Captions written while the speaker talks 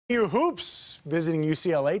Hoops visiting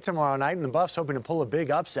UCLA tomorrow night, and the Buffs hoping to pull a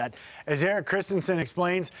big upset. As Eric Christensen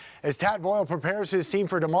explains, as Tad Boyle prepares his team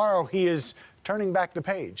for tomorrow, he is turning back the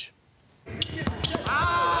page.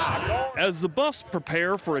 As the Buffs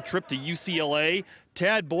prepare for a trip to UCLA,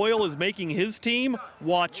 Tad Boyle is making his team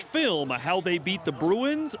watch film how they beat the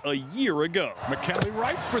Bruins a year ago. McKinley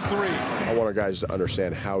Wright for three. I want our guys to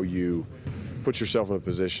understand how you put yourself in a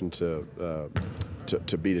position to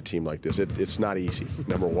beat a team like this. It's not easy,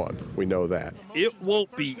 number one. We know that. It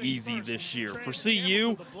won't be easy this year. For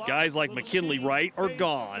CU, guys like McKinley Wright are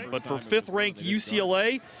gone. But for fifth-ranked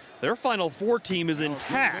UCLA, their Final Four team is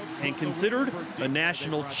intact and considered a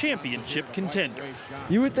national championship contender.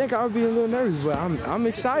 You would think I would be a little nervous, but I'm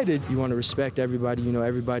excited. You want to respect everybody. You know,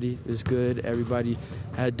 everybody is good. Everybody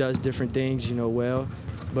does different things, you know, well.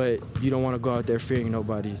 But you don't want to go out there fearing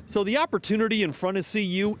nobody. So the opportunity in front of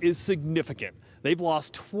CU is significant. They've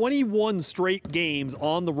lost 21 straight games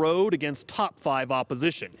on the road against top 5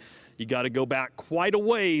 opposition. You got to go back quite a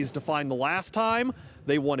ways to find the last time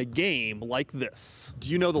they won a game like this. Do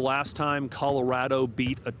you know the last time Colorado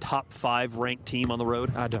beat a top 5 ranked team on the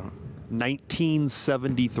road? I don't.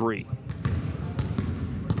 1973.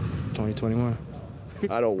 2021.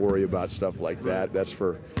 I don't worry about stuff like that. That's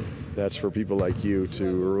for people like you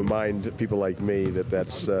to remind people like me that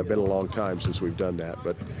that's been a long time since we've done that.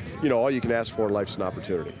 But, you know, all you can ask for in life is an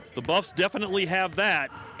opportunity. The Buffs definitely have that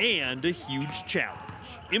and a huge challenge.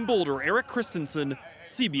 In Boulder, Eric Christensen,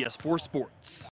 CBS 4 Sports.